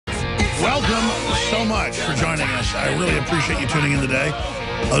Welcome so much for joining us. I really appreciate you tuning in today.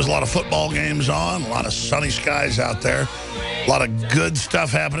 There's a lot of football games on, a lot of sunny skies out there, a lot of good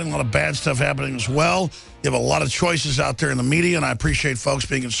stuff happening, a lot of bad stuff happening as well. You have a lot of choices out there in the media, and I appreciate folks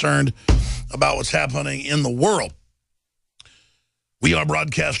being concerned about what's happening in the world. We are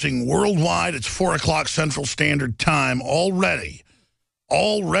broadcasting worldwide. It's 4 o'clock Central Standard Time already.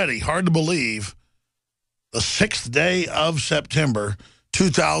 Hard to believe, the 6th day of September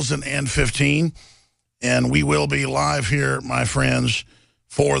 2015, and we will be live here, my friends,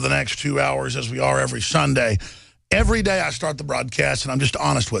 for the next 2 hours, as we are every Sunday. Every day I start the broadcast, and I'm just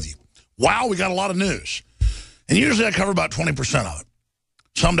honest with you. Wow, we got a lot of news. And usually I cover about 20% of it.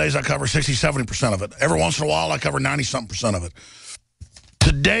 Some days I cover 60, 70% of it. Every once in a while I cover 90-something% of it.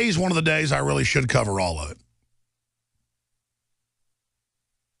 Today's one of the days I really should cover all of it.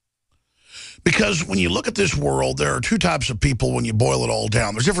 Because when you look at this world, there are two types of people when you boil it all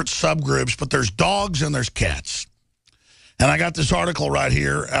down. There's different subgroups, but there's dogs and there's cats. And I got this article right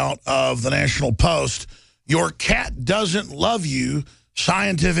here out of the National Post. Your cat doesn't love you,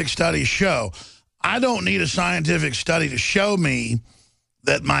 scientific studies show. I don't need a scientific study to show me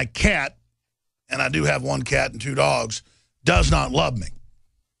that my cat, and I do have one cat and 2 dogs, does not love me.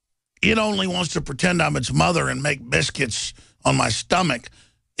 It only wants to pretend I'm its mother and make biscuits on my stomach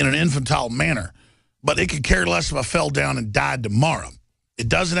in an infantile manner. But it could care less if I fell down and died tomorrow. It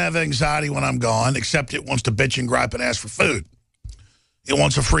doesn't have anxiety when I'm gone, except it wants to bitch and gripe and ask for food. It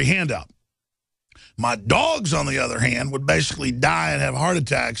wants a free handout. My dogs, on the other hand, would basically die and have heart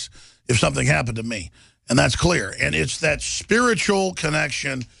attacks if something happened to me. And that's clear. And it's that spiritual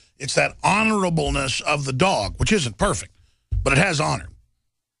connection. It's that honorableness of the dog, which isn't perfect, but it has honor.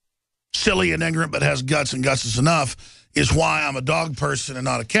 Silly and ignorant, but has guts, and guts is enough, is why I'm a dog person and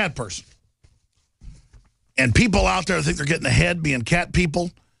not a cat person. And people out there think they're getting ahead being cat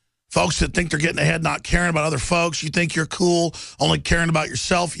people, folks that think they're getting ahead not caring about other folks, you think you're cool, only caring about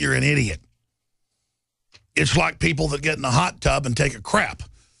yourself, you're an idiot. It's like people that get in a hot tub and take a crap.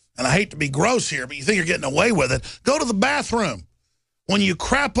 And I hate to be gross here, but you think you're getting away with it. Go to the bathroom. When you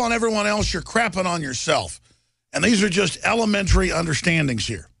crap on everyone else, you're crapping on yourself. And these are just elementary understandings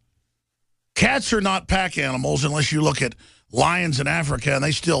here. Cats are not pack animals unless you look at lions in Africa, and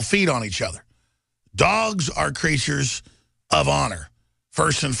they still feed on each other. Dogs are creatures of honor,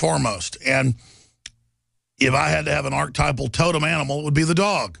 first and foremost. And if I had to have an archetypal totem animal, it would be the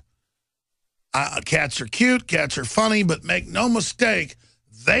dog. Cats are cute, cats are funny, but make no mistake,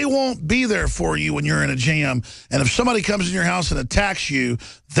 they won't be there for you when you're in a jam. And if somebody comes in your house and attacks you,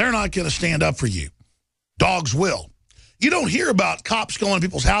 they're not going to stand up for you. Dogs will. You don't hear about cops going to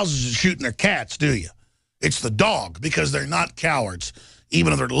people's houses and shooting their cats, do you? It's the dog, because they're not cowards.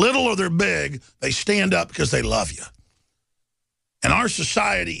 Even if they're little or they're big, they stand up because they love you. And our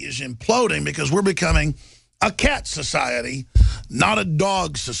society is imploding because we're becoming a cat society, not a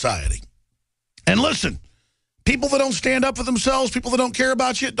dog society. And listen, people that don't stand up for themselves, people that don't care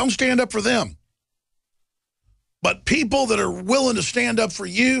about you, don't stand up for them. But people that are willing to stand up for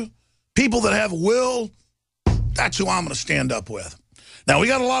you, people that have will, that's who I'm going to stand up with. Now, we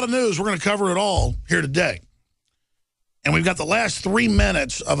got a lot of news. We're going to cover it all here today. And we've got the last 3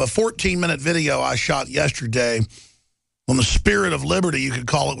 minutes of a 14-minute video I shot yesterday when the spirit of liberty, you could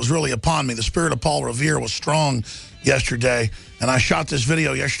call it, was really upon me. The spirit of Paul Revere was strong yesterday. And I shot this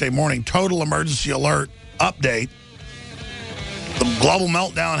video yesterday morning, total emergency alert update. The global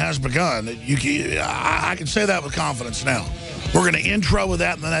meltdown has begun. I can say that with confidence now. We're going to intro with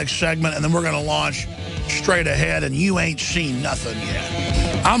that in the next segment, and then we're going to launch straight ahead, and you ain't seen nothing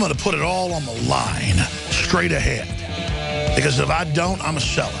yet. I'm going to put it all on the line, straight ahead. Because if I don't, I'm a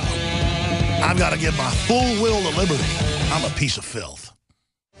sellout. I've got to give my full will to liberty. I'm a piece of filth.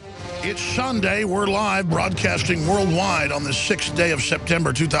 It's Sunday. We're live broadcasting worldwide on the 6th day of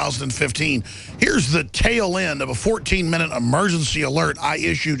September 2015. Here's the tail end of a 14-minute emergency alert I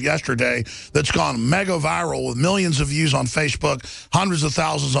issued yesterday that's gone mega viral with millions of views on Facebook, hundreds of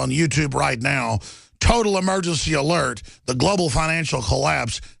thousands on YouTube right now. Total emergency alert. The global financial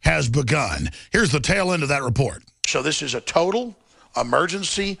collapse has begun. Here's the tail end of that report. So this is a total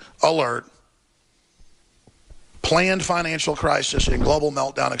emergency alert. Planned financial crisis and global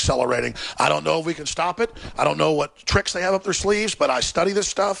meltdown accelerating. I don't know if we can stop it. I don't know what tricks they have up their sleeves, but I study this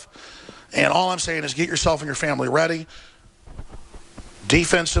stuff. And all I'm saying is get yourself and your family ready.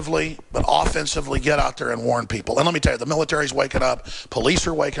 Defensively, but offensively, get out there and warn people. And let me tell you, the military's waking up. Police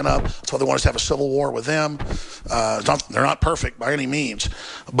are waking up. That's why they want us to have a civil war with them. They're not perfect by any means.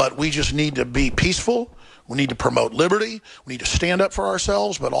 But we just need to be peaceful. We need to promote liberty. We need to stand up for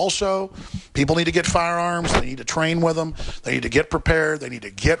ourselves, but also people need to get firearms. They need to train with them. They need to get prepared. They need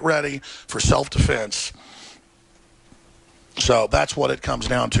to get ready for self-defense. So that's what it comes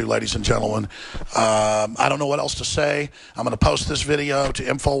down to, ladies and gentlemen. I don't know what else to say. I'm going to post this video to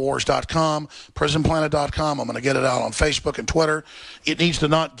Infowars.com, PrisonPlanet.com. I'm going to get it out on Facebook and Twitter. It needs to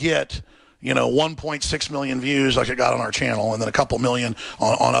not get, 1.6 million views like it got on our channel, and then a couple million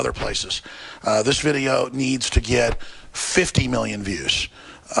on other places. This video needs to get 50 million views.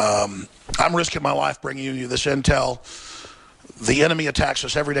 I'm risking my life bringing you this intel. The enemy attacks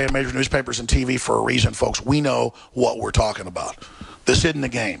us every day in major newspapers and TV for a reason, folks. We know what we're talking about. This isn't a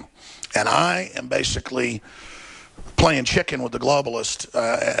game. And I am basically playing chicken with the globalist,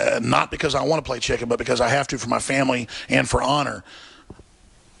 not because I want to play chicken, but because I have to for my family and for honor,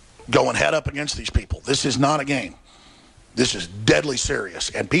 going head up against these people. This is not a game. This is deadly serious.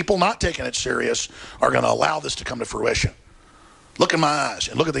 And people not taking it serious are going to allow this to come to fruition. Look in my eyes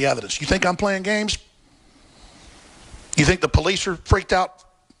and look at the evidence. You think I'm playing games? You think the police are freaked out?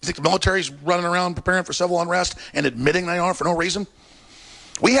 You think the military's running around preparing for civil unrest and admitting they are for no reason?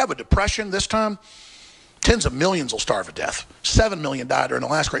 We have a depression this time. Tens of millions will starve to death. 7 million died during the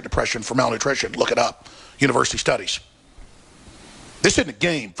last Great Depression for malnutrition. Look it up. University studies. This isn't a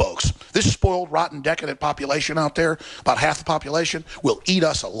game, folks. This spoiled, rotten, decadent population out there, about half the population, will eat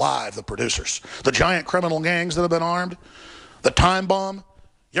us alive, the producers. The giant criminal gangs that have been armed, the time bomb.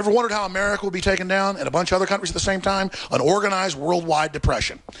 You ever wondered how America will be taken down and a bunch of other countries at the same time? An organized worldwide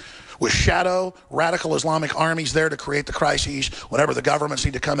depression with shadow radical Islamic armies there to create the crises whenever the governments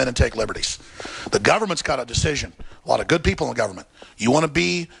need to come in and take liberties. The government's got a decision. A lot of good people in the government. You want to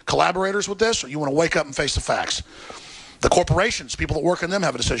be collaborators with this, or you want to wake up and face the facts? The corporations, people that work in them,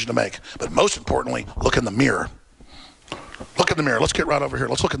 have a decision to make. But most importantly, look in the mirror. Look in the mirror. Let's get right over here.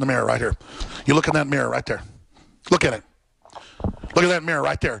 Let's look in the mirror right here. You look in that mirror right there. Look at it. Look at that mirror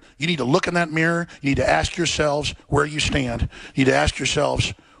right there. You need to look in that mirror. You need to ask yourselves where you stand. You need to ask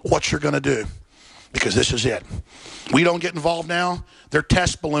yourselves what you're going to do, because this is it. We don't get involved now. They're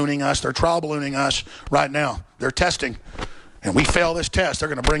test ballooning us. They're trial ballooning us right now. They're testing. And we fail this test, they're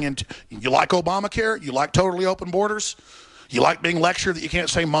going to bring in, you like Obamacare? You like totally open borders? You like being lectured that you can't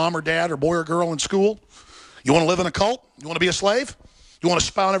say mom or dad or boy or girl in school? You want to live in a cult? You want to be a slave? You want to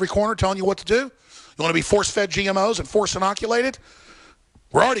spy on every corner telling you what to do? You want to be force-fed GMOs and force-inoculated?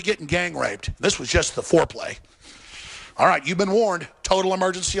 We're already getting gang raped. This was just the foreplay. All right, you've been warned. Total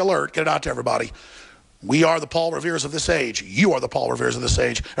emergency alert. Get it out to everybody. We are the Paul Reveres of this age. You are the Paul Reveres of this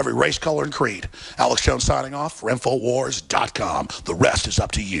age. Every race, color, and creed. Alex Jones signing off for Infowars.com. The rest is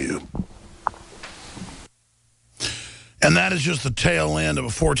up to you. And that is just the tail end of a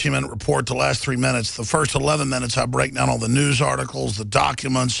 14-minute report, the last 3 minutes. The first 11 minutes, I break down all the news articles, the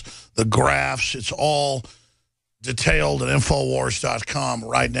documents, the graphs. It's all detailed at Infowars.com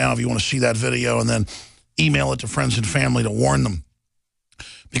right now if you want to see that video, and then email it to friends and family to warn them,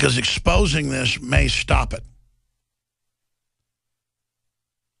 because exposing this may stop it.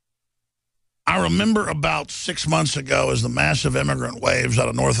 I remember about 6 months ago as the massive immigrant waves out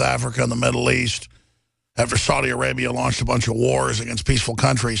of North Africa and the Middle East, after Saudi Arabia launched a bunch of wars against peaceful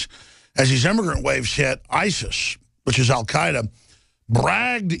countries, as these immigrant waves hit, ISIS, which is Al-Qaeda,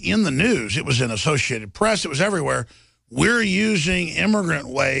 bragged in the news. It was in Associated Press. It was everywhere. We're using immigrant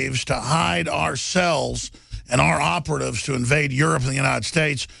waves to hide ourselves and our operatives to invade Europe and the United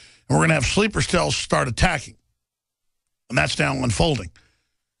States, and we're going to have sleeper cells start attacking. And that's now unfolding.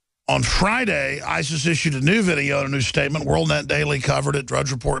 On Friday, ISIS issued a new video and a new statement. WorldNet Daily covered it.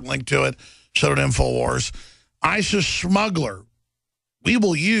 Drudge Report linked to it. So did InfoWars. ISIS smuggler. We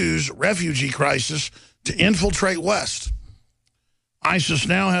will use refugee crisis to infiltrate West. ISIS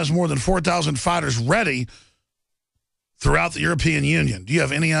now has more than 4,000 fighters ready throughout the European Union. Do you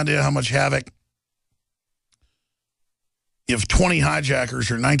have any idea how much havoc? If 20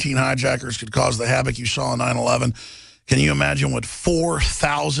 hijackers or 19 hijackers could cause the havoc you saw on 9/11, can you imagine what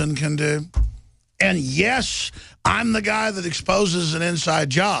 4,000 can do? And yes, I'm the guy that exposes an inside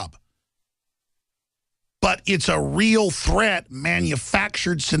job. But it's a real threat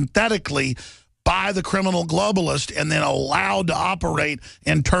manufactured synthetically by the criminal globalist and then allowed to operate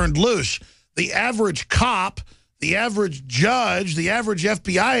and turned loose. The average cop, the average judge, the average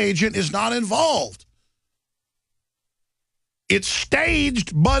FBI agent is not involved. It's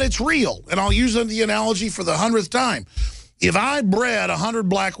staged, but it's real. And I'll use the analogy for the 100th time. If I bred 100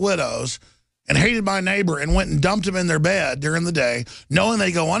 black widows and hated my neighbor and went and dumped them in their bed during the day, knowing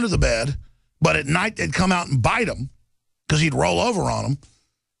they go under the bed, but at night they'd come out and bite them because he'd roll over on them,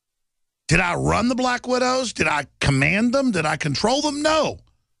 did I run the black widows? Did I command them? Did I control them? No.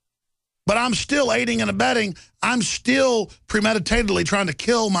 But I'm still aiding and abetting. I'm still premeditatedly trying to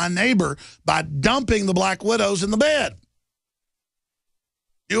kill my neighbor by dumping the Black Widows in the bed.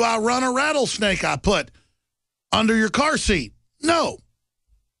 Do I run a rattlesnake I put under your car seat? No.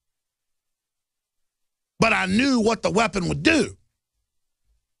 But I knew what the weapon would do.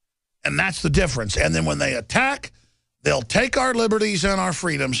 And that's the difference. And then when they attack, they'll take our liberties and our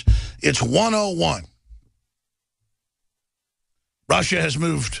freedoms. It's 101. Russia has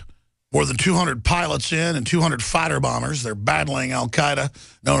moved more than 200 pilots in and 200 fighter bombers. They're battling al-Qaeda,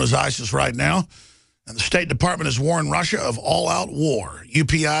 known as ISIS right now. And the State Department has warned Russia of all-out war,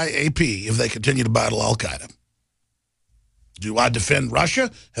 UPI-AP, if they continue to battle al-Qaeda. Do I defend Russia?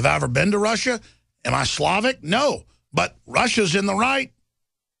 Have I ever been to Russia? Am I Slavic? No. But Russia's in the right.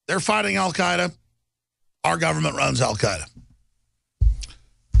 They're fighting al-Qaeda. Our government runs al-Qaeda.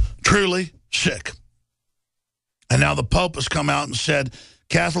 Truly sick. And now the Pope has come out and said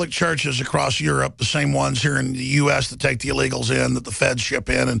Catholic churches across Europe, the same ones here in the U.S. that take the illegals in, that the feds ship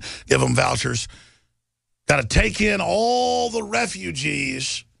in and give them vouchers, got to take in all the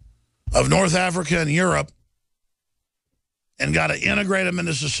refugees of North Africa and Europe and got to integrate them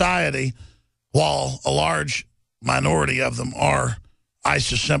into society, while a large minority of them are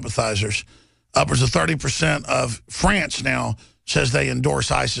ISIS sympathizers. Upwards of 30% of France now says they endorse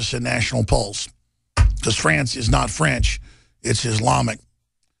ISIS in national polls, because France is not French, it's Islamic.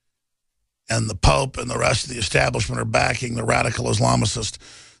 And the Pope and the rest of the establishment are backing the radical Islamicists.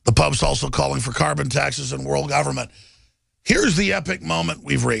 The Pope's also calling for carbon taxes and world government. Here's the epic moment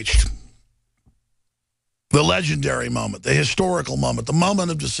we've reached. The legendary moment, the historical moment, the moment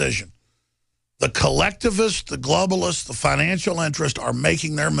of decision. The collectivists, the globalists, the financial interest are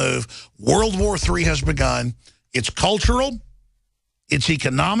making their move. World War III has begun. It's cultural, it's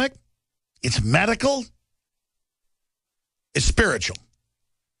economic, it's medical, it's spiritual.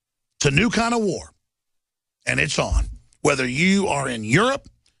 It's a new kind of war, and it's on. Whether you are in Europe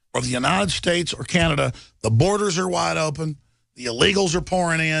or the United States or Canada, the borders are wide open. The illegals are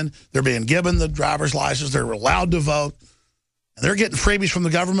pouring in. They're being given the driver's license. They're allowed to vote. And they're getting freebies from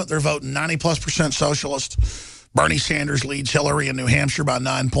the government. They're voting 90+% socialist. Bernie Sanders leads Hillary in New Hampshire by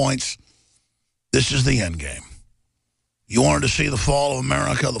 9 points. This is the end game. You wanted to see the fall of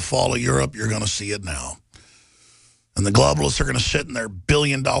America, the fall of Europe, you're going to see it now. And the globalists are going to sit in their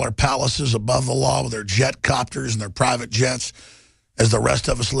billion-dollar palaces above the law with their jet copters and their private jets as the rest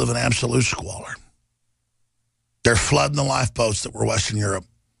of us live in absolute squalor. They're flooding the lifeboats that were Western Europe.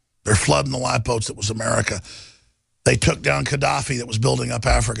 They're flooding the lifeboats that was America. They took down Gaddafi that was building up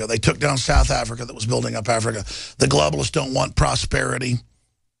Africa. They took down South Africa that was building up Africa. The globalists don't want prosperity.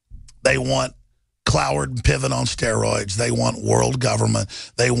 They want Cloward and Piven on steroids. They want world government.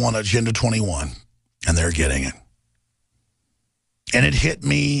 They want Agenda 21. And they're getting it. And it hit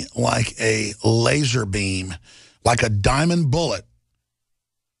me like a laser beam, like a diamond bullet,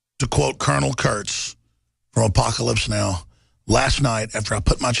 to quote Colonel Kurtz from Apocalypse Now. Last night, after I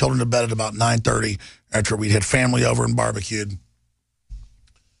put my children to bed at about 9:30, after we had family over and barbecued,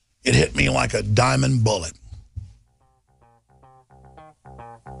 it hit me like a diamond bullet.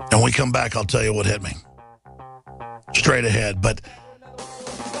 And when we come back, I'll tell you what hit me. Straight ahead. But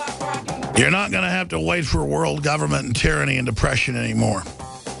you're not going to have to wait for world government and tyranny and depression anymore.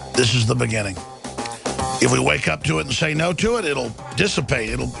 This is the beginning. If we wake up to it and say no to it, it'll dissipate.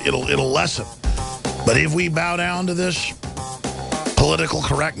 It'll lessen. But if we bow down to this political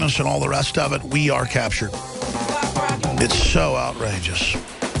correctness and all the rest of it, we are captured. It's so outrageous.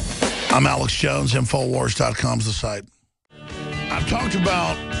 I'm Alex Jones. Infowars.com is the site. I've talked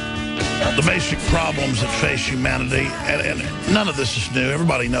about the basic problems that face humanity, and none of this is new.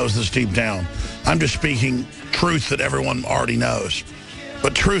 Everybody knows this deep down. I'm just speaking truth that everyone already knows.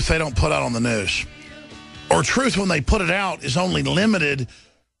 But truth they don't put out on the news. Or truth, when they put it out, is only limited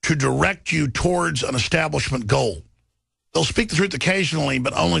to direct you towards an establishment goal. They'll speak the truth occasionally,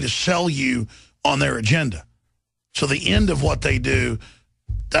 but only to sell you on their agenda. So the end of what they do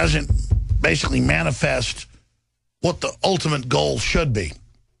doesn't basically manifest what the ultimate goal should be.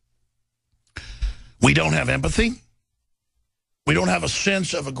 We don't have empathy. We don't have a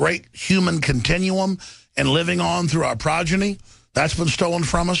sense of a great human continuum and living on through our progeny. That's been stolen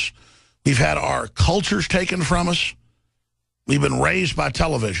from us. We've had our cultures taken from us. We've been raised by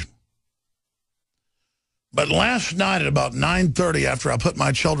television. But last night at about 9:30, after I put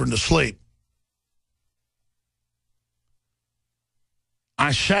my children to sleep,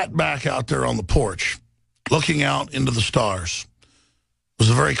 I sat back out there on the porch, looking out into the stars. It was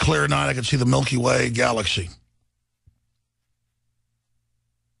a very clear night. I could see the Milky Way galaxy.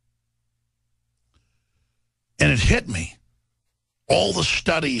 And it hit me all the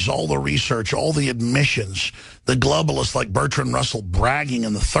studies, all the research, all the admissions, the globalists like Bertrand Russell bragging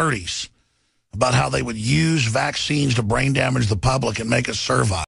in the 30s about how they would use vaccines to brain damage the public and make us servile.